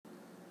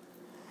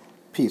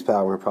Peace,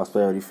 power, and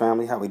prosperity,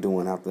 family. How we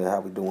doing out there?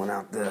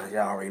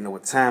 Y'all already know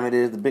what time it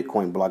is. The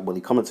Bitcoin Block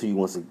Bully coming to you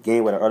once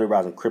again with an early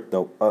rising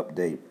crypto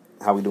update.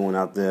 How we doing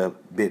out there?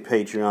 Bit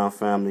Patreon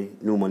family,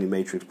 New Money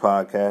Matrix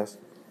podcast.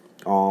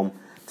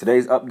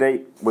 Today's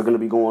update, we're going to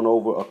be going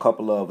over a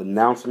couple of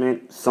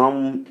announcements.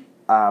 Some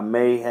I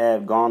may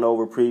have gone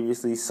over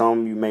previously.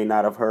 Some you may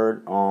not have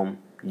heard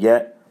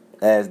yet,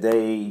 as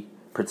they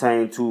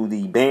pertain to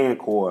the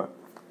Bancor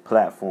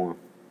platform.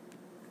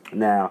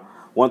 Now,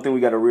 one thing we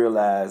got to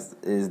realize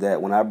is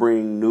that when I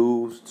bring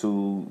news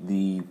to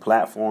the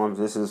platforms,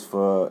 this is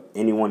for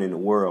anyone in the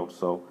world.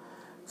 So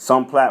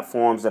some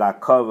platforms that I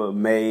cover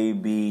may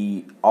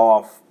be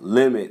off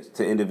limits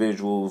to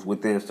individuals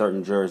within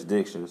certain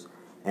jurisdictions.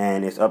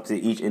 And it's up to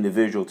each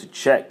individual to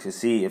check to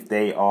see if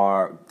they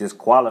are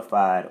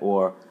disqualified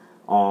or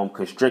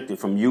constricted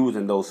from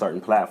using those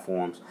certain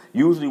platforms.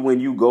 Usually when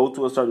you go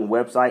to a certain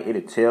website,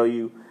 it'll tell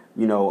you,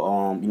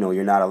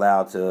 you're not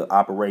allowed to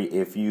operate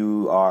if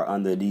you are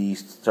under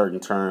these certain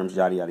terms,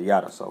 yada, yada,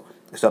 yada. So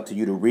it's up to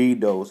you to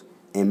read those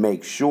and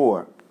make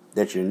sure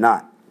that you're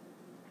not.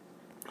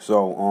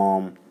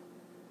 So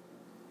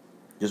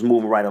just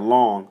moving right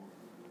along.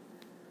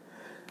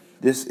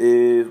 This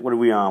is, what are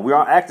we on? We're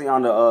actually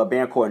on the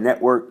Bancor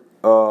Network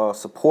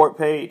support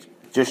page,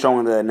 just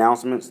showing the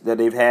announcements that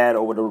they've had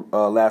over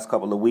the last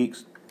couple of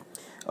weeks.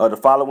 The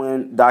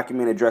following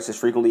document addresses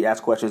frequently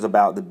asked questions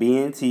about the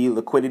BNT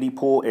liquidity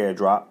pool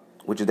airdrop,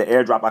 which is the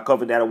airdrop. I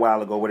covered that a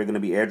while ago, where they're going to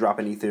be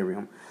airdropping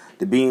Ethereum.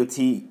 The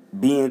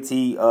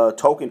BNT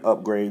token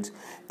upgrades,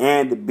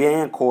 and the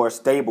Bancor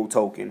stable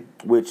token,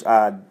 which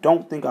I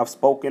don't think I've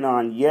spoken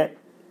on yet,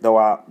 though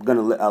I'm going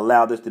to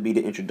allow this to be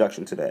the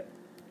introduction to that.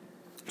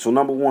 So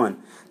number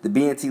one, the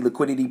BNT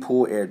liquidity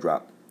pool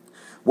airdrop.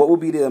 What will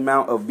be the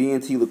amount of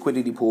BNT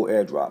liquidity pool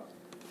airdrop?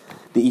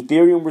 The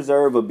Ethereum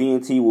reserve of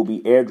BNT will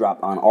be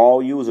airdropped on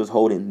all users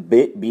holding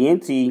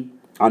BNT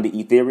on the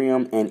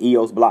Ethereum and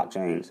EOS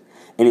blockchains.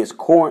 In its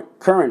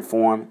current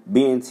form,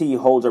 BNT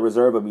holds a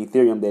reserve of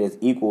Ethereum that is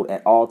equal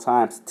at all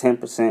times to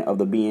 10% of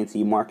the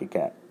BNT market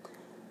cap.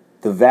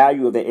 The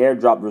value of the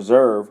airdrop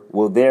reserve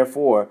will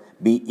therefore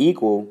be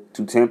equal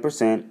to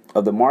 10%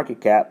 of the market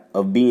cap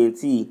of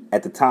BNT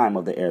at the time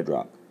of the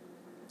airdrop.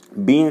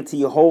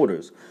 BNT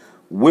holders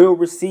will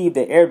receive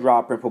the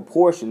airdrop in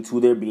proportion to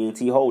their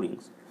BNT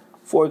holdings.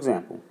 For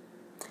example,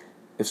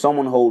 if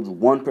someone holds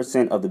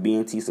 1% of the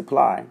BNT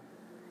supply,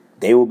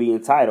 they will be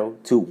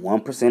entitled to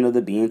 1% of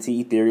the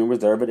BNT Ethereum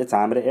reserve at the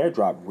time of the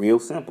airdrop. Real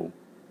simple.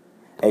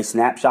 A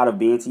snapshot of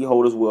BNT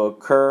holders will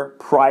occur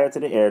prior to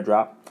the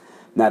airdrop.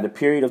 Now, the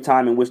period of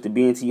time in which the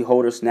BNT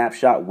holder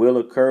snapshot will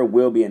occur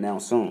will be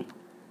announced soon.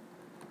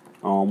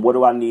 What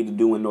do I need to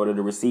do in order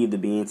to receive the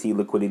BNT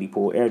liquidity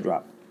pool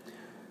airdrop?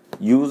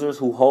 Users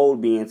who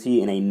hold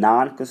BNT in a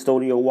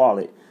non-custodial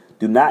wallet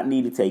do not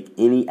need to take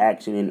any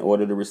action in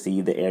order to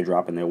receive the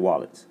airdrop in their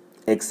wallets,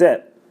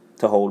 except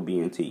to hold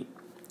BNT.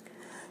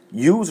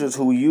 Users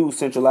who use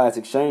centralized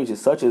exchanges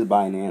such as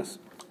Binance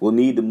will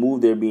need to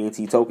move their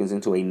BNT tokens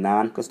into a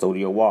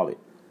non-custodial wallet.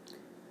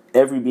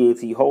 Every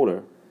BNT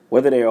holder,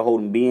 whether they are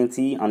holding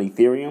BNT on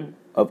Ethereum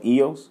of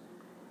EOS,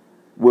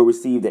 will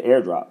receive the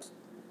airdrops.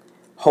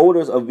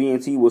 Holders of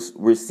BNT will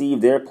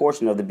receive their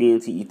portion of the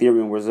BNT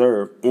Ethereum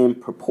reserve in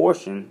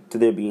proportion to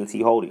their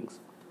BNT holdings.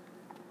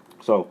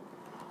 So,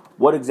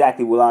 what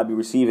exactly will I be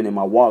receiving in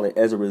my wallet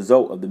as a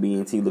result of the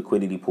BNT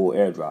liquidity pool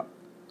airdrop?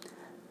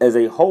 As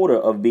a holder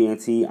of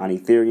BNT on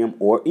Ethereum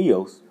or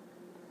EOS,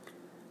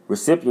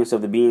 recipients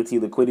of the BNT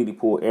liquidity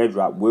pool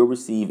airdrop will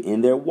receive in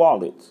their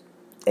wallets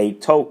a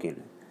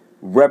token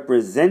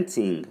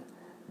representing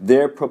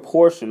their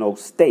proportional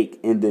stake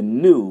in the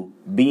new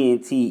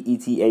BNT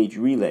ETH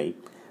relay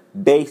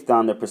based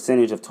on the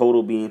percentage of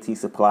total BNT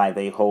supply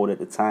they hold at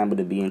the time of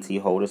the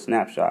BNT holder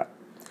snapshot.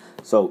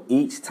 So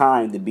each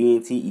time the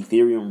BNT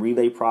Ethereum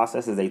relay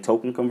processes a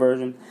token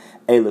conversion,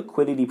 a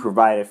liquidity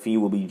provider fee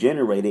will be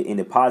generated and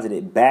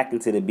deposited back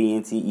into the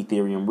BNT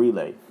Ethereum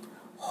relay.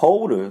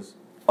 Holders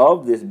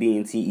of this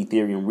BNT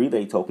Ethereum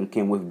relay token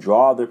can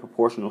withdraw their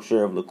proportional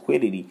share of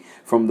liquidity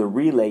from the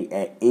relay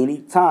at any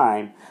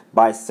time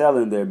by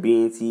selling their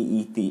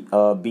BNT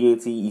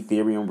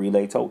Ethereum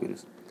relay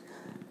tokens.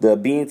 The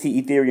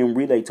BNT Ethereum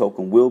relay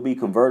token will be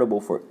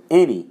convertible for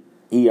any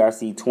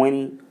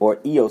ERC20 or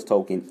EOS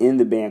token in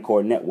the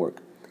Bancor network,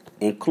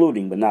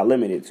 including but not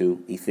limited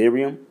to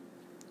Ethereum,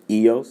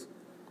 EOS,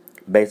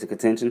 Basic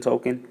Attention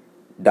Token,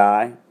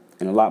 DAI,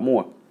 and a lot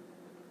more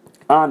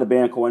on the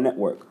Bancor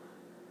network.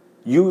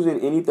 Using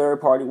any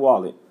third-party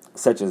wallet,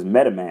 such as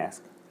MetaMask,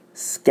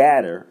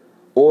 Scatter,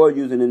 or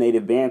using the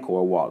native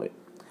Bancor wallet.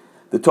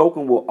 The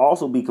token will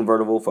also be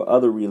convertible for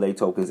other relay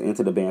tokens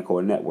into the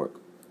Bancor network,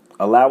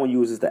 allowing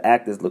users to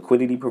act as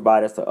liquidity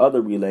providers to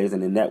other relays in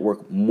the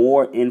network.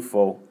 More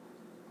info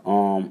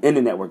about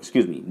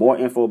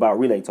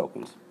relay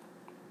tokens.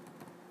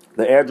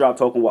 The airdrop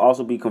token will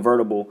also be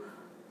convertible.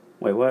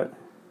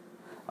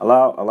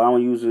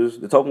 Allowing users,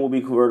 the token will be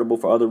convertible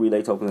for other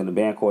relay tokens in the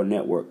Bancorp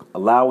network,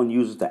 allowing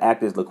users to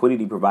act as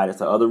liquidity providers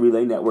to other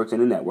relay networks in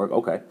the network.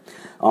 Okay.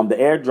 The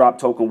airdrop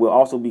token will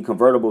also be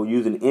convertible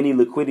using any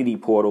liquidity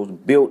portals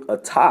built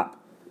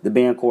atop the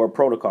Bancorp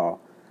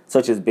protocol,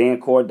 such as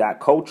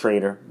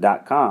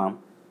bancorp.cotrader.com,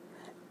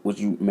 which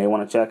you may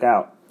want to check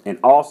out, and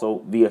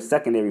also via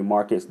secondary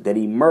markets that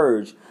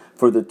emerge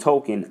for the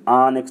token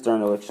on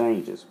external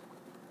exchanges.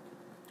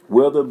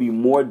 Will there be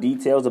more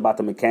details about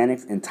the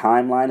mechanics and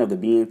timeline of the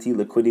BNT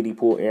liquidity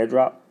pool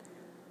airdrop?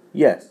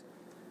 Yes.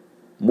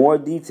 More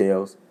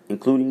details,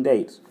 including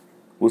dates,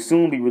 will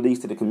soon be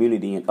released to the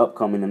community in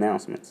upcoming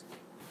announcements.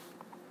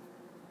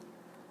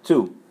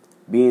 2.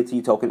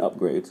 BNT token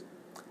upgrades.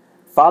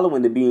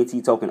 Following the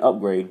BNT token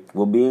upgrade,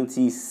 will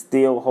BNT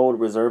still hold a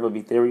reserve of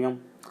Ethereum?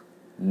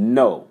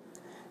 No.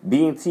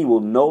 BNT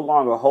will no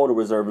longer hold a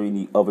reserve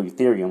of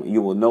Ethereum.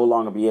 You will no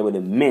longer be able to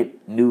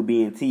mint new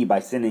BNT by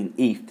sending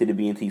ETH to the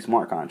BNT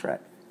smart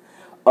contract.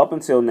 Up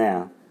until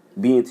now,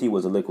 BNT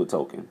was a liquid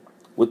token,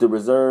 with the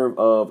reserve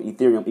of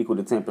Ethereum equal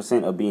to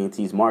 10% of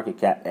BNT's market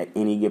cap at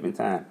any given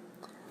time.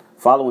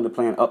 Following the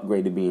planned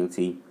upgrade to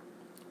BNT,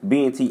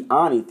 BNT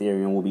on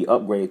Ethereum will be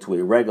upgraded to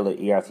a regular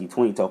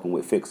ERC20 token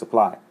with fixed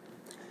supply.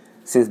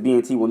 Since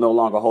BNT will no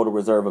longer hold a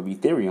reserve of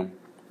Ethereum,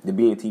 the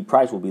BNT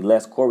price will be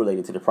less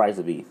correlated to the price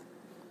of ETH.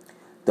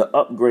 The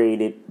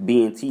upgraded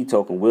BNT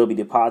token will be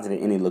deposited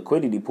in a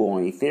liquidity pool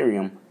on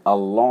Ethereum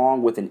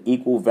along with an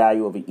equal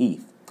value of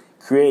ETH,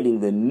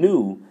 creating the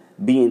new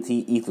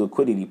BNT ETH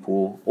liquidity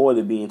pool or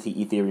the BNT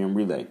Ethereum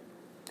relay.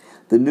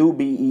 The new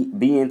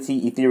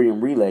BNT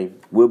Ethereum relay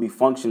will be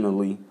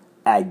functionally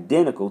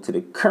identical to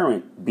the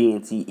current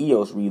BNT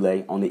EOS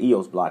relay on the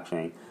EOS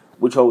blockchain,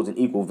 which holds an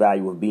equal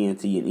value of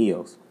BNT and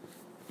EOS.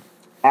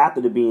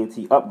 After the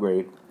BNT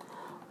upgrade,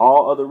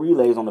 all other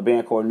relays on the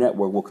Bancorp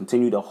network will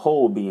continue to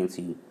hold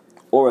BNT,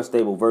 or a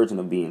stable version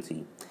of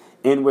BNT,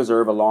 in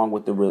reserve along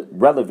with the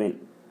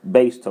relevant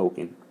base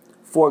token.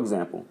 For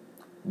example,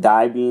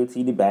 DAI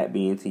BNT to BAT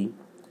BNT,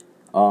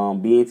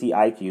 BNT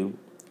IQ,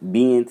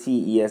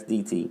 BNT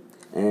ESDT,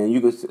 and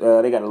you can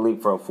they got a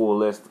link for a full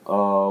list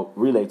of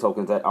relay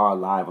tokens that are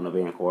live on the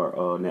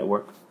Bancorp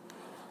network.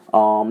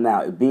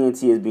 Now,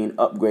 BNT is being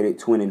upgraded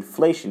to an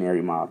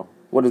inflationary model.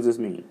 What does this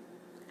mean?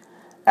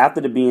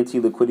 After the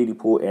BNT liquidity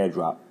pool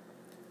airdrop,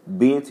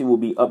 BNT will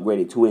be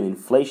upgraded to an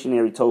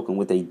inflationary token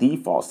with a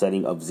default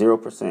setting of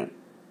 0%.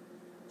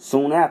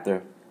 Soon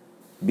after,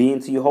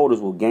 BNT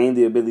holders will gain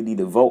the ability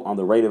to vote on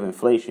the rate of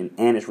inflation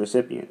and its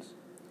recipients.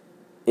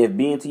 If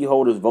BNT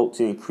holders vote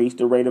to increase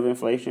the rate of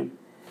inflation,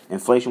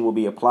 inflation will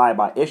be applied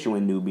by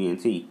issuing new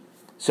BNT,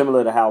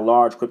 similar to how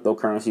large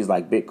cryptocurrencies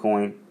like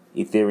Bitcoin,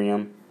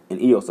 Ethereum,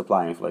 and EOS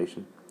apply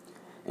inflation.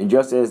 And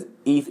just as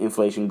ETH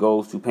inflation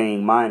goes to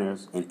paying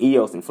miners and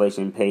EOS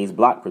inflation pays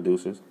block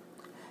producers,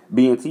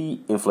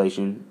 BNT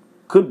inflation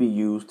could be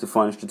used to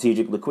fund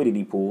strategic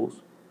liquidity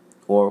pools,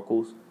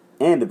 oracles,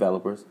 and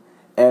developers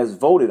as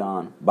voted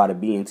on by the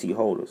BNT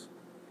holders.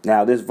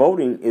 Now, this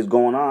voting is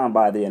going on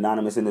by the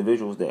anonymous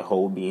individuals that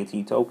hold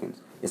BNT tokens.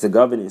 It's a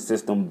governance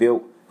system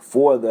built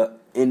for the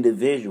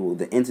individual,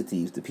 the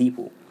entities, the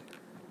people,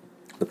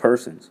 the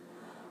persons.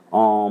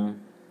 And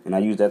I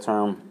use that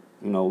term,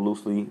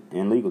 loosely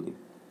and legally.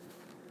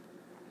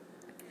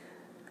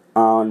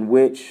 On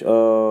which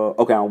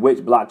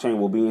blockchain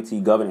will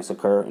BNT governance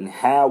occur, and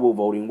how will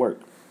voting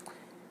work?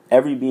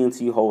 Every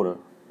BNT holder,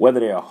 whether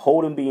they are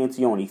holding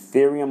BNT on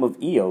Ethereum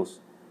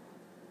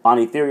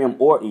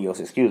or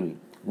EOS,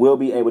 will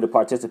be able to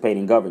participate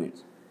in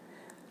governance.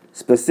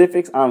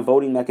 Specifics on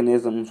voting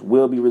mechanisms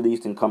will be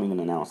released in coming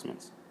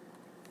announcements.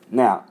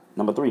 Now,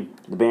 number 3,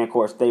 the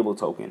Bancorp stable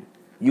token,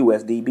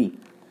 USDB.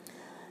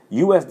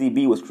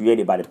 USDB was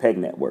created by the PEG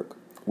network,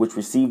 which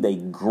received a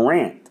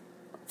grant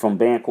from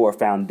Bancorp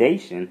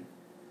Foundation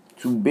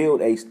to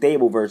build a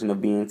stable version of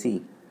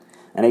BNT.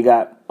 And they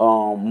got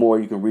more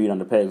you can read on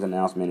the PEG's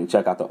announcement and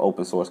check out the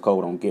open source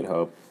code on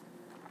GitHub.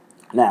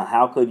 Now,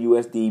 how could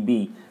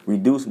USDB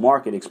reduce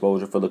market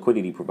exposure for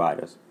liquidity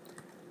providers?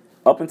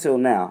 Up until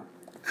now,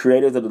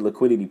 creators of the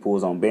liquidity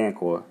pools on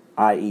Bancorp,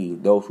 i.e.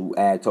 those who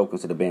add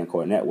tokens to the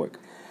Bancorp network,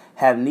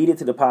 have needed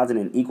to deposit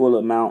an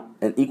equal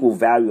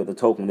value of the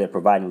token they're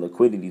providing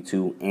liquidity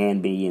to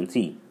and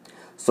BNT.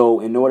 So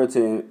in order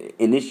to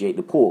initiate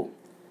the pool,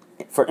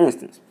 for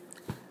instance,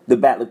 the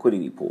BAT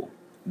liquidity pool,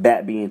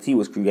 BAT BNT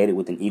was created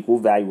with an equal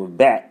value of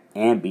BAT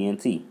and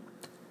BNT.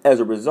 As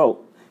a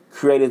result,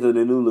 creators of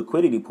the new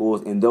liquidity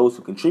pools and those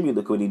who contribute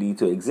liquidity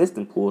to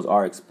existing pools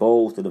are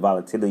exposed to the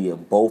volatility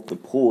of both the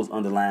pool's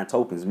underlying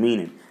tokens.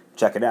 Meaning,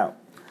 check it out.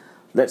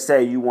 Let's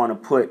say you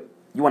want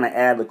to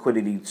add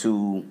liquidity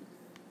to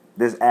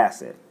this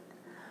asset,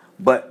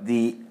 but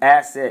the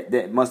asset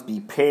that must be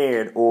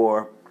paired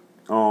or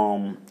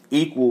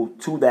equal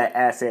to that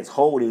asset's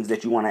holdings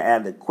that you want to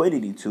add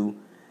liquidity to,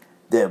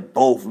 they're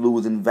both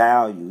losing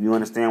value. You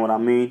understand what I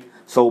mean?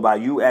 So by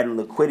you adding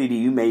liquidity,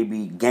 you may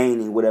be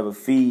gaining whatever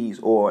fees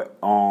or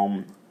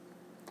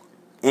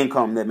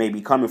income that may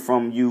be coming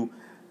from you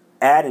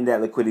adding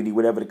that liquidity,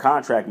 whatever the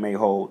contract may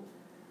hold.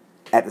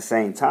 At the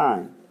same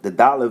time, the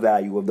dollar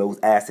value of those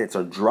assets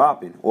are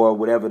dropping, or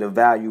whatever the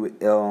value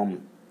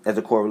as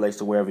it correlates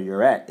to wherever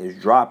you're at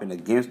is dropping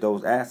against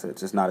those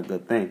assets. It's not a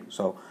good thing.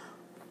 So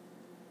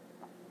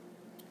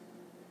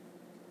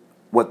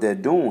what they're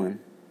doing,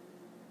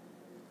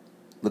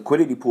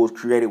 liquidity pools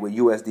created with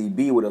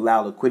USDB would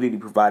allow liquidity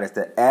providers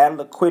to add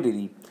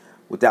liquidity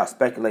without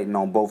speculating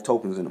on both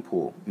tokens in the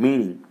pool.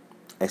 Meaning,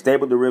 a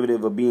stable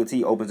derivative of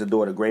BNT opens the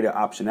door to greater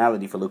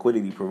optionality for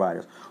liquidity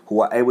providers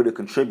who are able to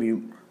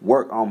contribute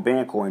work on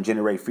Bancor and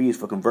generate fees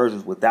for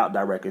conversions without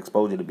direct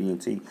exposure to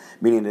BNT.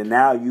 Meaning that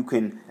now you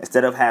can,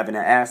 instead of having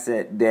an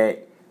asset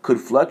that could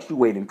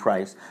fluctuate in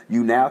price,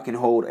 you now can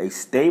hold a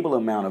stable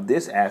amount of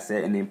this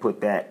asset and then put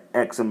that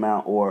X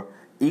amount or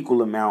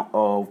equal amount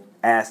of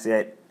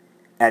asset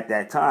at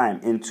that time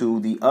into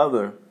the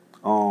other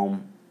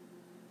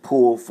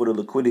pool for the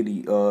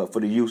liquidity, for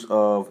the use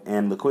of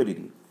and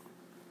liquidity.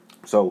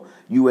 So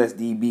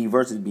USDB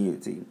versus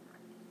BNT.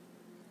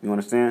 You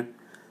understand?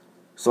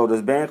 So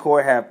does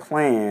Bancor have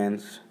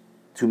plans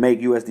to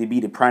make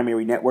USDB the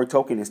primary network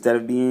token instead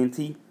of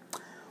BNT?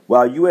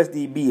 While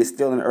USDB is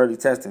still in early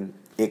testing,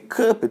 it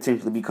could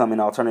potentially become an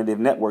alternative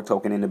network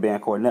token in the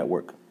Bancor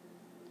network.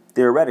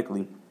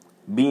 Theoretically,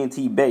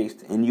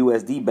 BNT-based and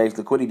USD-based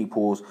liquidity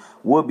pools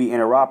would be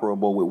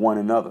interoperable with one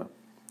another.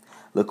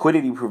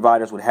 Liquidity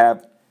providers would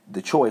have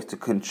the choice to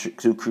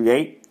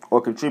create or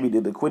contribute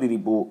to liquidity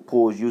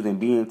pools using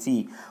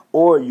BNT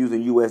or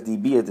using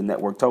USDB as the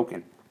network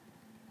token.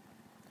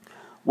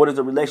 What is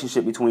the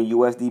relationship between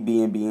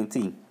USDB and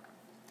BNT?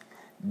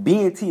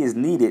 BNT is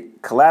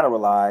needed to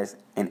collateralize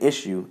and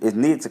issue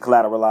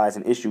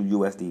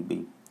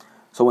USDB.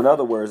 So in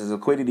other words, as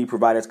liquidity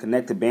providers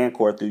connect to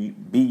Bancor through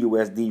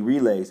BUSD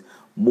relays,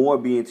 more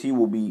BNT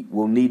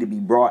will need to be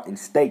brought and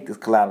staked as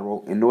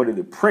collateral in order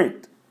to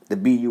print the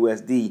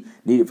BUSD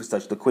needed for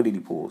such liquidity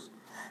pools.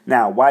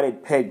 Now, why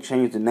did PEG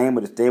change the name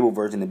of the stable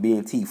version of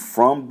BNT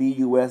from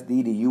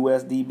BUSD to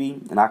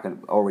USDB? And I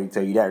can already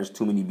tell you that there's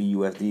too many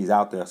BUSDs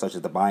out there, such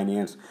as the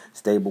Binance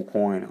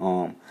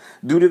stablecoin.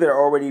 Due to there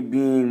already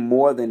being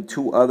more than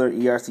 2 other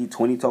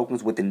ERC20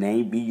 tokens with the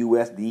name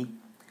BUSD,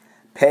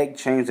 PEG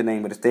changed the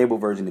name of the stable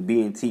version of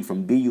BNT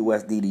from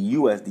BUSD to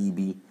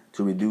USDB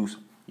to reduce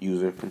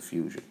user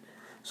confusion.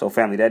 So,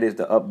 family, that is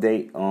the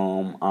update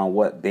on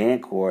what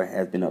Bancor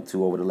has been up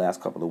to over the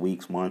last couple of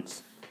weeks,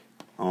 months.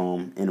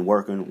 In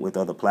working with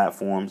other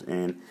platforms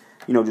and,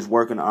 just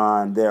working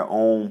on their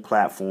own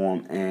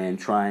platform and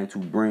trying to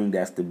bring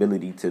that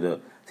stability to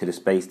the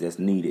space that's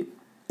needed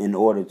in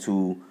order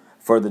to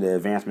further the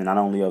advancement not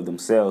only of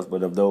themselves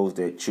but of those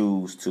that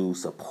choose to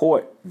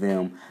support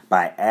them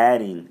by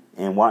adding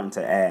and wanting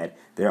to add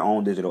their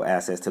own digital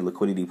assets to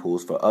liquidity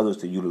pools for others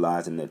to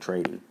utilize in their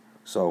trading.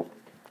 So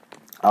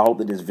I hope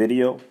that this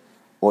video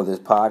or this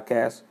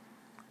podcast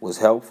was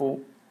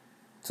helpful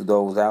to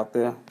those out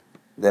there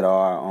that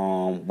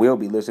are will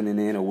be listening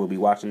in or will be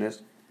watching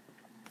this.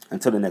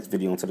 Until the next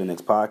video, until the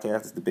next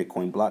podcast, it's the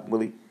Bitcoin Block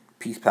Bully.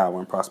 Peace, power,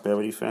 and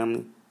prosperity,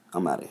 family.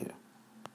 I'm out of here.